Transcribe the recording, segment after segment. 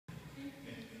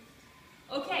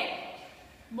Okay,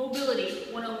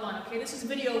 mobility 101. Okay, this is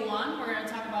video one. We're going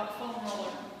to talk about foam roller.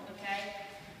 Okay,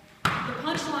 the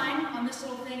punchline on this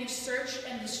little thing is search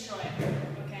and destroy.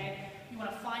 Okay, you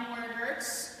want to find where it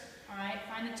hurts. All right,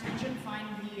 find the tension, find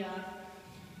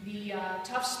the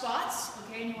tough spots.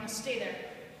 Okay, and you want to stay there.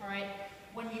 All right,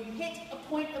 when you hit a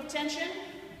point of tension,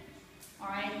 all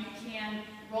right, you can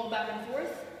roll back and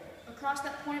forth across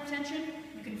that point of tension.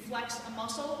 You can flex a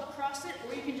muscle across it,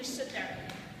 or you can just sit there.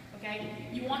 Okay?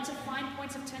 You want to find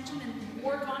points of tension and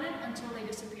work on it until they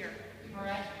disappear. All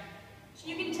right? So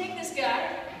you can take this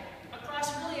guy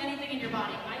across really anything in your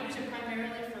body. I use it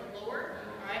primarily for lower,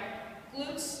 all right?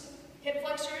 Glutes, hip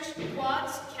flexors,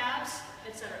 quads, calves,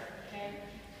 etc. Okay?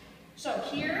 So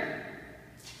here,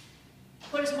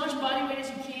 put as much body weight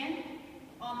as you can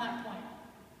on that point.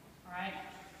 All right?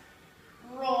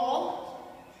 Roll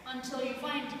until you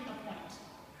find a point.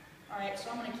 All right, so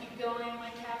I'm going to keep going.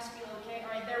 My calves feel okay.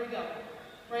 All right, there we go.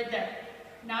 Right there.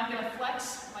 Now I'm going to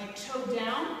flex my toe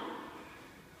down,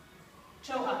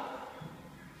 toe up,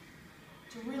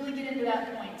 to really get into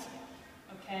that point.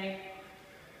 Okay?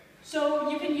 So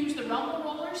you can use the rumble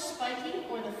roller, spiky,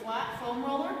 or the flat foam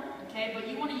roller. Okay, but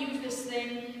you want to use this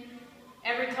thing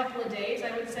every couple of days,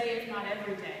 I would say, if not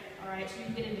every day. All right, so you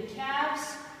can get into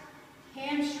calves,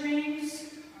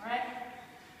 hamstrings, all right,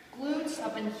 glutes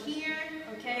up in here,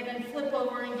 okay, then flip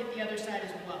over and get the other side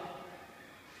as well,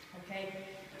 okay.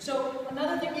 So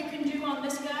another thing you can do on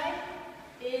this guy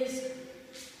is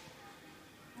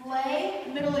lay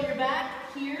middle of your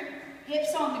back here,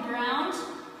 hips on the ground,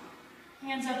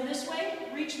 hands up this way,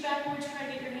 reach backwards, try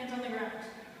to get your hands on the ground.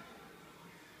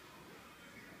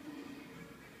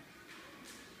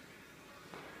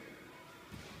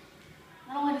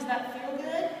 Not only does that feel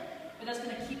good, but that's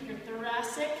going to keep your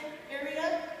thoracic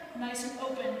area nice and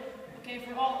open, okay,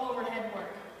 for all overhead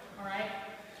work, all right?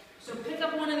 So pick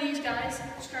up one of these guys,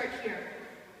 start here.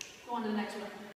 Go on to the next one.